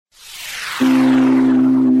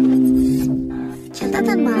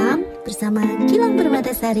Catatan malam bersama Gilang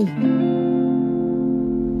Bermatasari.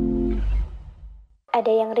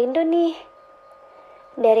 Ada yang rindu nih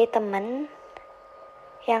dari temen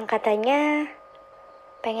yang katanya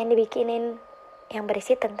pengen dibikinin yang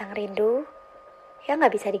berisi tentang rindu yang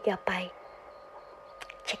gak bisa digapai.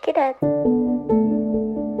 Check it out.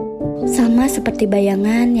 Sama seperti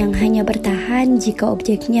bayangan yang hanya bertahan jika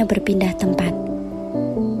objeknya berpindah tempat.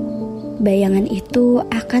 Bayangan itu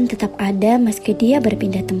akan tetap ada meski dia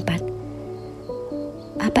berpindah tempat.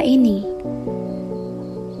 Apa ini?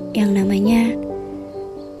 Yang namanya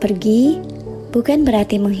pergi, bukan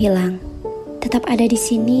berarti menghilang. Tetap ada di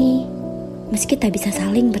sini meski tak bisa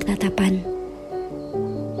saling bertatapan.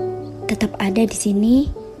 Tetap ada di sini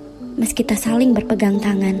meski tak saling berpegang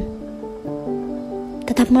tangan.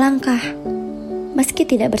 Tetap melangkah meski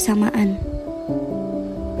tidak bersamaan.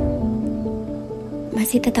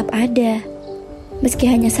 Masih tetap ada meski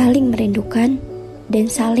hanya saling merindukan dan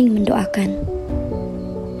saling mendoakan.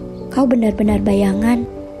 Kau benar-benar bayangan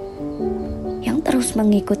yang terus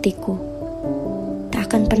mengikutiku.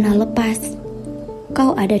 Tak akan pernah lepas.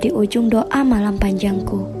 Kau ada di ujung doa malam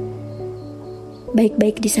panjangku.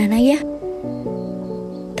 Baik-baik di sana ya.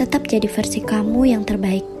 Tetap jadi versi kamu yang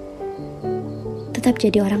terbaik. Tetap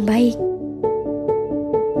jadi orang baik.